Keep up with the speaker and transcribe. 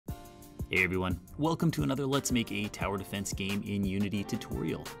Hey everyone, welcome to another Let's Make a Tower Defense Game in Unity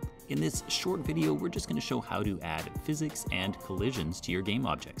tutorial. In this short video, we're just going to show how to add physics and collisions to your game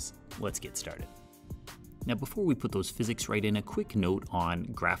objects. Let's get started. Now before we put those physics right in, a quick note on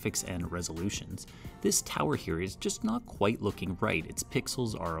graphics and resolutions. This tower here is just not quite looking right. Its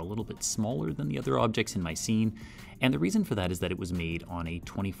pixels are a little bit smaller than the other objects in my scene, and the reason for that is that it was made on a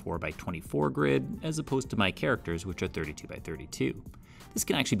 24 by 24 grid as opposed to my characters, which are 32 by 32. This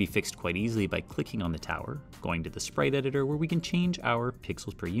can actually be fixed quite easily by clicking on the tower, going to the sprite editor where we can change our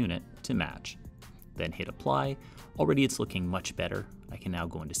pixels per unit to match. Then hit apply. Already it's looking much better. I can now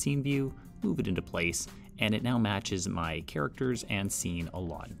go into scene view, move it into place, and it now matches my characters and scene a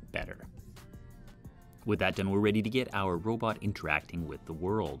lot better. With that done, we're ready to get our robot interacting with the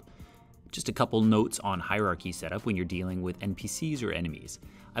world. Just a couple notes on hierarchy setup when you're dealing with NPCs or enemies.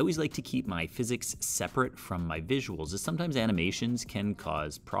 I always like to keep my physics separate from my visuals, as sometimes animations can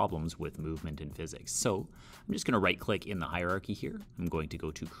cause problems with movement and physics. So I'm just going to right click in the hierarchy here. I'm going to go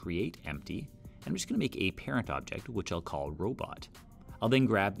to create empty, and I'm just going to make a parent object, which I'll call robot. I'll then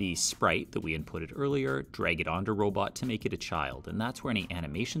grab the sprite that we inputted earlier, drag it onto robot to make it a child, and that's where any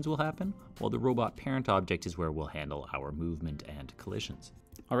animations will happen, while the robot parent object is where we'll handle our movement and collisions.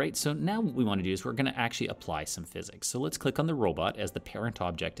 All right, so now what we want to do is we're going to actually apply some physics. So let's click on the robot, as the parent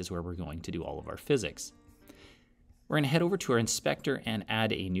object is where we're going to do all of our physics. We're going to head over to our inspector and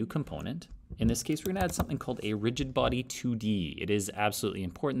add a new component. In this case, we're going to add something called a rigid body 2D. It is absolutely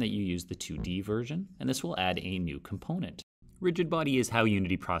important that you use the 2D version, and this will add a new component. Rigid body is how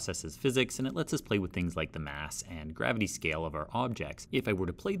Unity processes physics, and it lets us play with things like the mass and gravity scale of our objects. If I were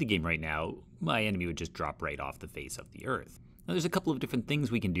to play the game right now, my enemy would just drop right off the face of the earth. Now there's a couple of different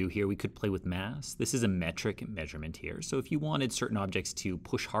things we can do here. We could play with mass. This is a metric measurement here. So if you wanted certain objects to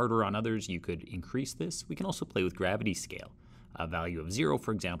push harder on others, you could increase this. We can also play with gravity scale. A value of 0,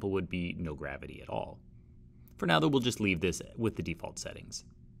 for example, would be no gravity at all. For now though, we'll just leave this with the default settings.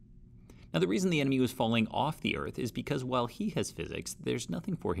 Now the reason the enemy was falling off the earth is because while he has physics, there's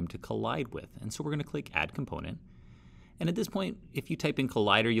nothing for him to collide with. And so we're going to click add component. And at this point, if you type in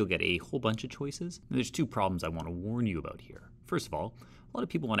collider, you'll get a whole bunch of choices. And there's two problems I want to warn you about here. First of all, a lot of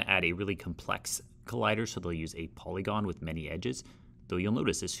people want to add a really complex collider, so they'll use a polygon with many edges. Though you'll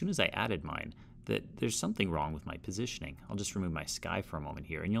notice as soon as I added mine that there's something wrong with my positioning. I'll just remove my sky for a moment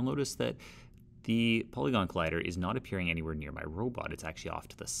here, and you'll notice that the polygon collider is not appearing anywhere near my robot. It's actually off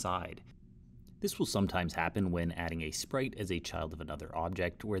to the side. This will sometimes happen when adding a sprite as a child of another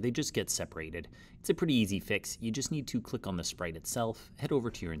object, where they just get separated. It's a pretty easy fix. You just need to click on the sprite itself, head over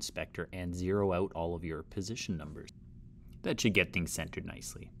to your inspector, and zero out all of your position numbers. That should get things centered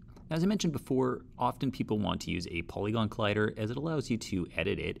nicely. As I mentioned before, often people want to use a polygon collider as it allows you to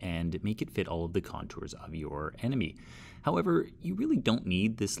edit it and make it fit all of the contours of your enemy. However, you really don't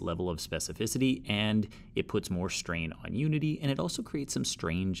need this level of specificity, and it puts more strain on Unity, and it also creates some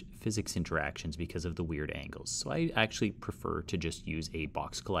strange physics interactions because of the weird angles. So I actually prefer to just use a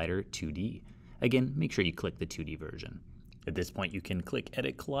box collider 2D. Again, make sure you click the 2D version. At this point, you can click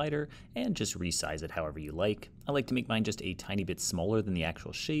Edit Collider and just resize it however you like. I like to make mine just a tiny bit smaller than the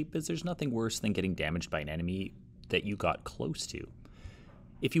actual shape, as there's nothing worse than getting damaged by an enemy that you got close to.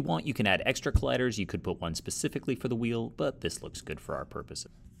 If you want, you can add extra colliders. You could put one specifically for the wheel, but this looks good for our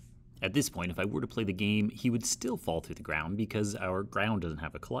purposes. At this point, if I were to play the game, he would still fall through the ground because our ground doesn't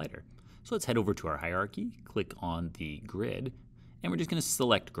have a collider. So let's head over to our hierarchy, click on the grid, and we're just going to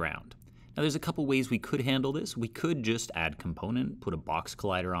select ground. Now there's a couple ways we could handle this. We could just add component, put a box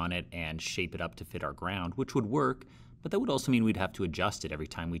collider on it, and shape it up to fit our ground, which would work, but that would also mean we'd have to adjust it every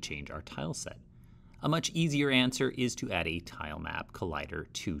time we change our tile set. A much easier answer is to add a Tilemap Collider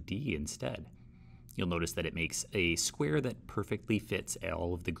 2D instead. You'll notice that it makes a square that perfectly fits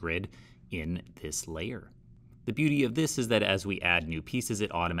all of the grid in this layer. The beauty of this is that as we add new pieces,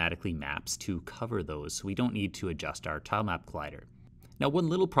 it automatically maps to cover those, so we don't need to adjust our Tilemap Collider. Now one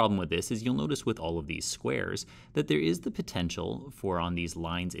little problem with this is you'll notice with all of these squares that there is the potential for, on these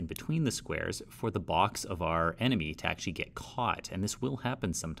lines in between the squares, for the box of our enemy to actually get caught, and this will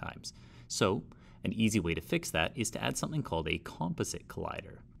happen sometimes. So an easy way to fix that is to add something called a composite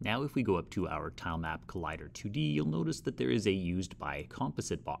collider. Now if we go up to our Tilemap Collider 2D, you'll notice that there is a used by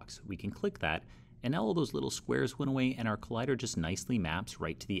composite box. We can click that, and now all those little squares went away, and our collider just nicely maps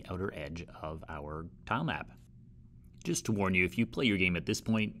right to the outer edge of our tilemap. Just to warn you, if you play your game at this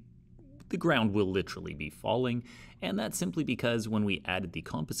point, the ground will literally be falling, and that's simply because when we added the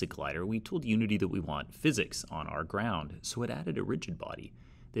composite collider, we told Unity that we want physics on our ground, so it added a rigid body.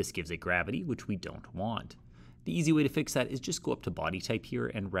 This gives it gravity, which we don't want. The easy way to fix that is just go up to body type here,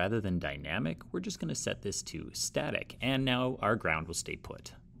 and rather than dynamic, we're just going to set this to static, and now our ground will stay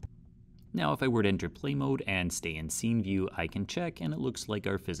put. Now if I were to enter play mode and stay in scene view, I can check and it looks like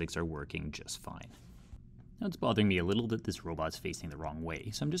our physics are working just fine. Now it's bothering me a little that this robot's facing the wrong way,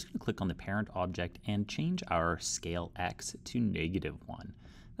 so I'm just going to click on the parent object and change our scale X to -1.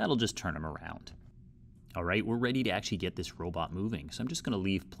 That'll just turn him around. Alright, we're ready to actually get this robot moving, so I'm just going to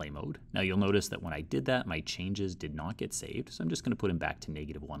leave play mode. Now you'll notice that when I did that, my changes did not get saved, so I'm just going to put him back to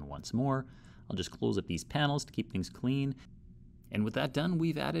 -1 once more. I'll just close up these panels to keep things clean. And with that done,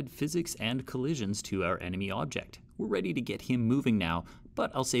 we've added physics and collisions to our enemy object. We're ready to get him moving now,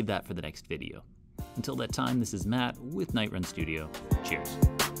 but I'll save that for the next video. Until that time, this is Matt with Night Run Studio.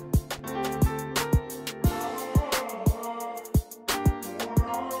 Cheers.